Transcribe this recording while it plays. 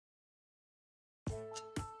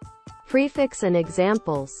Prefix and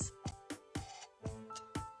examples.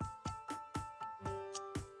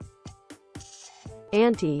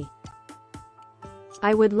 Anti.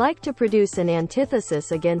 I would like to produce an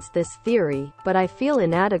antithesis against this theory, but I feel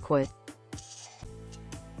inadequate.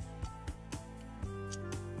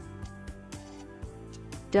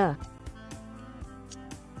 Duh.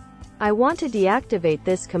 I want to deactivate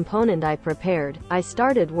this component I prepared. I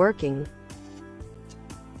started working.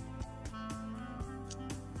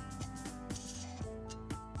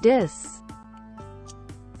 Dis.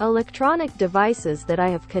 Electronic devices that I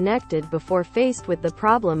have connected before faced with the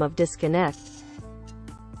problem of disconnect.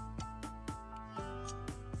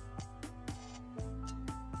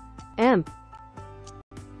 Emp.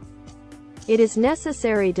 It is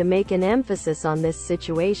necessary to make an emphasis on this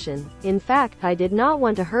situation. In fact, I did not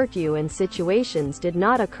want to hurt you and situations did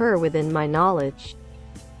not occur within my knowledge.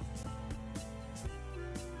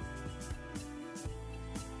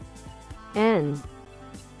 N.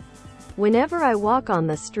 Whenever I walk on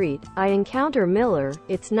the street, I encounter Miller.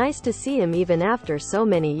 It's nice to see him even after so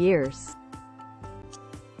many years.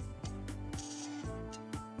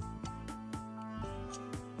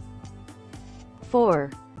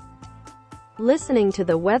 Fore. Listening to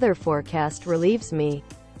the weather forecast relieves me.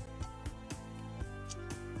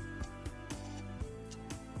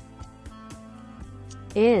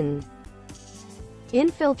 In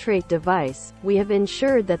Infiltrate device, we have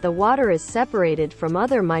ensured that the water is separated from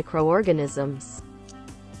other microorganisms.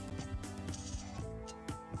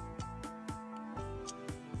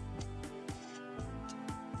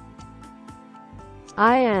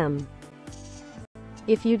 I am.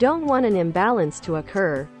 If you don't want an imbalance to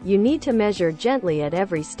occur, you need to measure gently at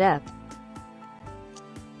every step.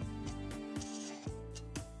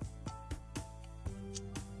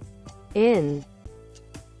 In.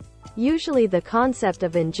 Usually the concept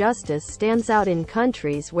of injustice stands out in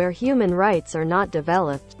countries where human rights are not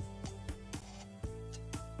developed.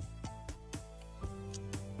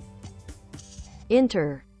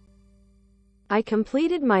 Inter. I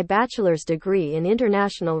completed my bachelor's degree in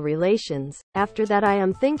international relations. After that I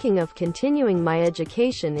am thinking of continuing my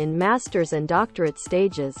education in master's and doctorate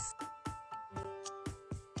stages.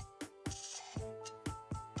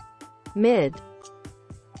 Mid.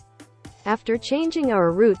 After changing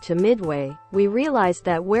our route to Midway, we realized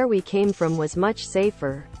that where we came from was much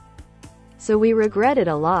safer. So we regret it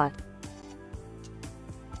a lot.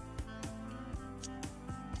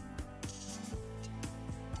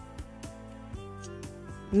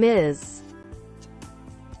 Ms.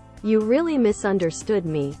 You really misunderstood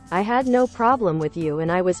me. I had no problem with you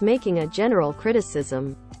and I was making a general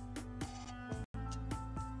criticism.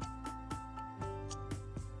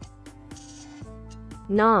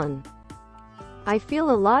 Non. I feel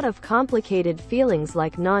a lot of complicated feelings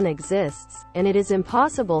like none exists, and it is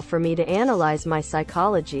impossible for me to analyze my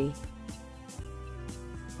psychology.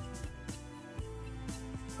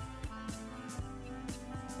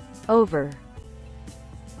 Over.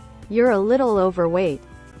 You're a little overweight.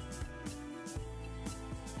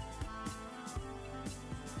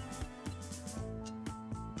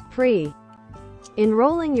 Pre.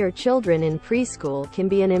 Enrolling your children in preschool can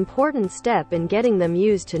be an important step in getting them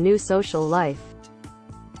used to new social life.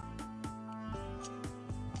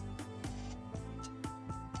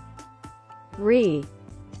 Re.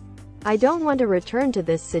 I don't want to return to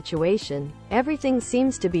this situation. Everything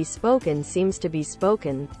seems to be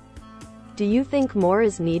spoken. Do you think more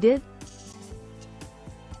is needed?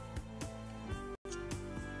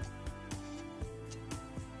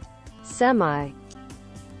 Semi.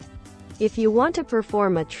 If you want to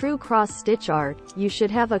perform a true cross-stitch art, you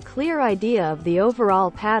should have a clear idea of the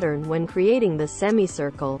overall pattern when creating the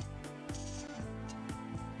semicircle.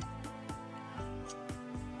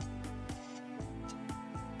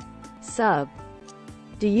 Sub.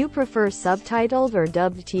 Do you prefer subtitled or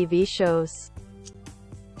dubbed TV shows?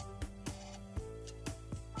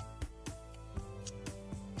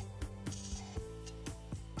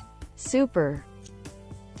 Super.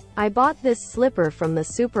 I bought this slipper from the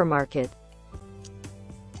supermarket.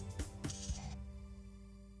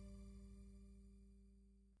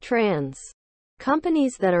 Trans.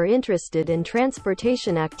 Companies that are interested in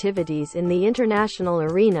transportation activities in the international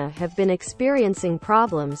arena have been experiencing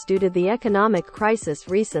problems due to the economic crisis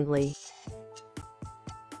recently.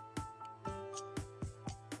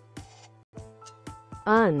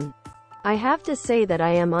 I have to say that I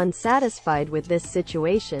am unsatisfied with this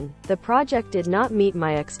situation. The project did not meet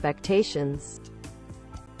my expectations.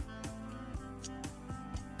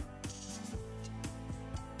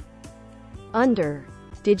 Under.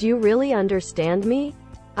 Did you really understand me?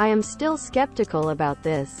 I am still skeptical about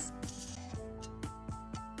this.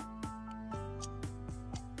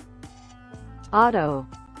 Auto.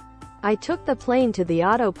 I took the plane to the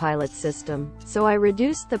autopilot system, so I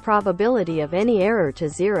reduced the probability of any error to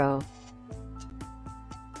 0.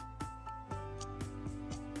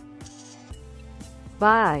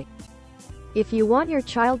 Bi. If you want your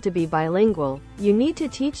child to be bilingual, you need to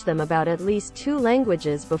teach them about at least 2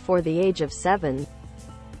 languages before the age of 7.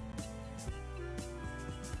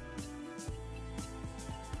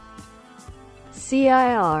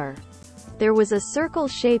 CIR. There was a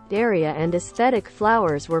circle-shaped area and aesthetic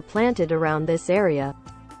flowers were planted around this area.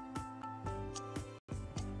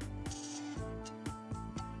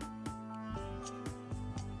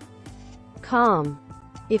 Com.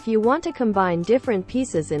 If you want to combine different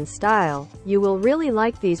pieces in style, you will really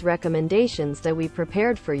like these recommendations that we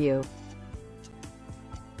prepared for you.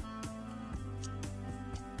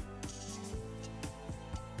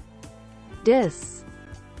 Dis.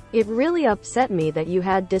 It really upset me that you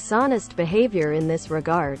had dishonest behavior in this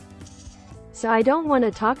regard. So I don't want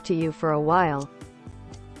to talk to you for a while.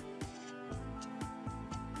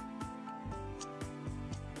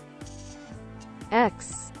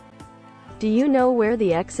 X. Do you know where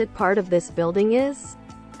the exit part of this building is?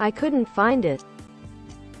 I couldn't find it.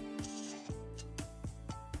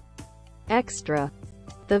 Extra.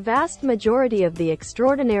 The vast majority of the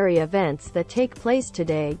extraordinary events that take place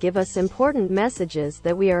today give us important messages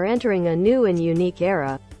that we are entering a new and unique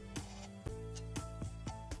era.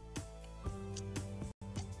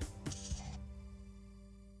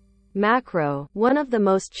 Macro. One of the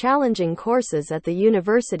most challenging courses at the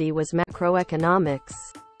university was macroeconomics.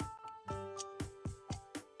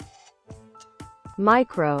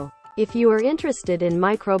 Micro. If you are interested in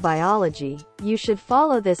microbiology, you should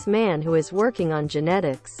follow this man who is working on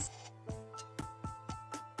genetics.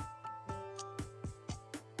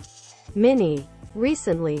 Mini.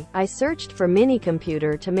 Recently, I searched for mini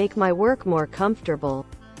computer to make my work more comfortable.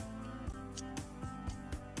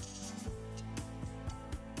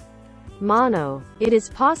 Mono. It is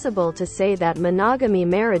possible to say that monogamy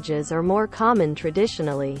marriages are more common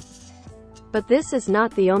traditionally. But this is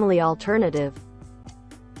not the only alternative.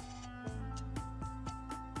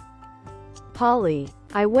 Poly.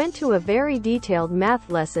 I went to a very detailed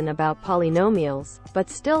math lesson about polynomials, but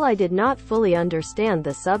still I did not fully understand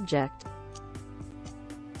the subject.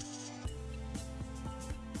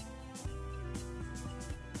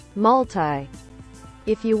 Multi.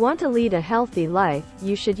 If you want to lead a healthy life,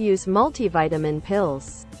 you should use multivitamin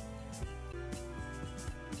pills.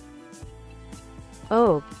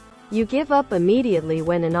 Oh. You give up immediately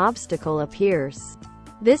when an obstacle appears.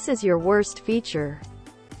 This is your worst feature.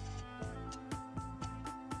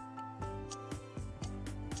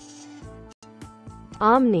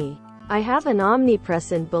 Omni. I have an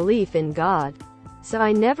omnipresent belief in God, so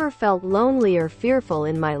I never felt lonely or fearful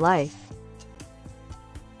in my life.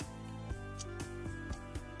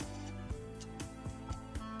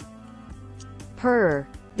 Per.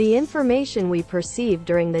 The information we perceive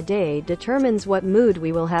during the day determines what mood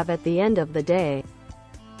we will have at the end of the day.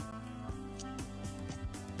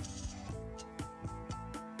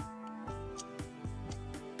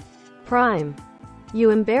 Prime.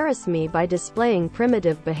 You embarrass me by displaying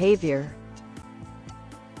primitive behavior.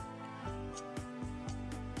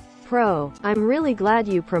 Pro. I'm really glad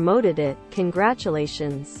you promoted it,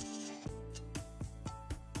 congratulations.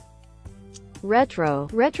 Retro.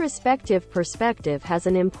 Retrospective perspective has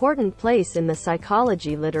an important place in the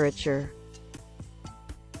psychology literature.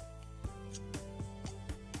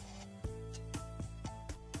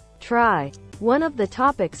 Try. One of the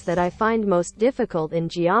topics that I find most difficult in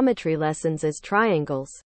geometry lessons is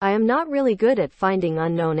triangles. I am not really good at finding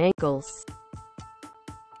unknown angles.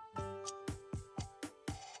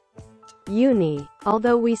 Uni.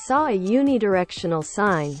 Although we saw a unidirectional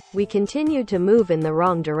sign, we continued to move in the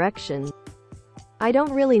wrong direction. I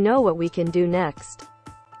don't really know what we can do next.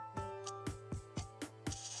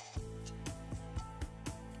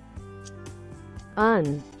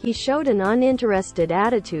 He showed an uninterested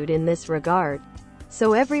attitude in this regard,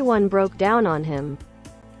 so everyone broke down on him.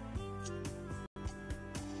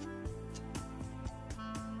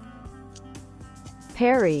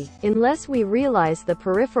 Perry. Unless we realize the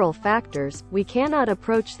peripheral factors, we cannot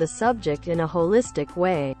approach the subject in a holistic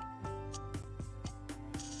way.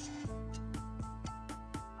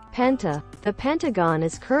 Penta. The Pentagon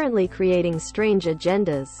is currently creating strange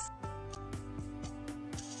agendas.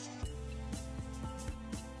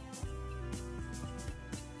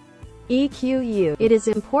 EQU. It is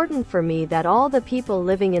important for me that all the people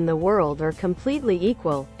living in the world are completely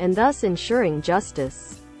equal, and thus ensuring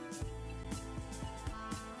justice.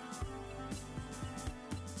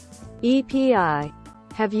 EPI.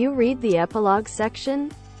 Have you read the epilogue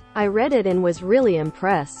section? I read it and was really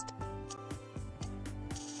impressed.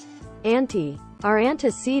 Anti. Our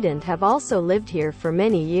antecedent have also lived here for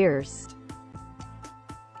many years.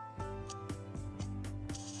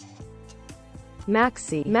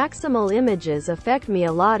 Maxi. Maximal images affect me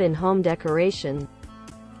a lot in home decoration.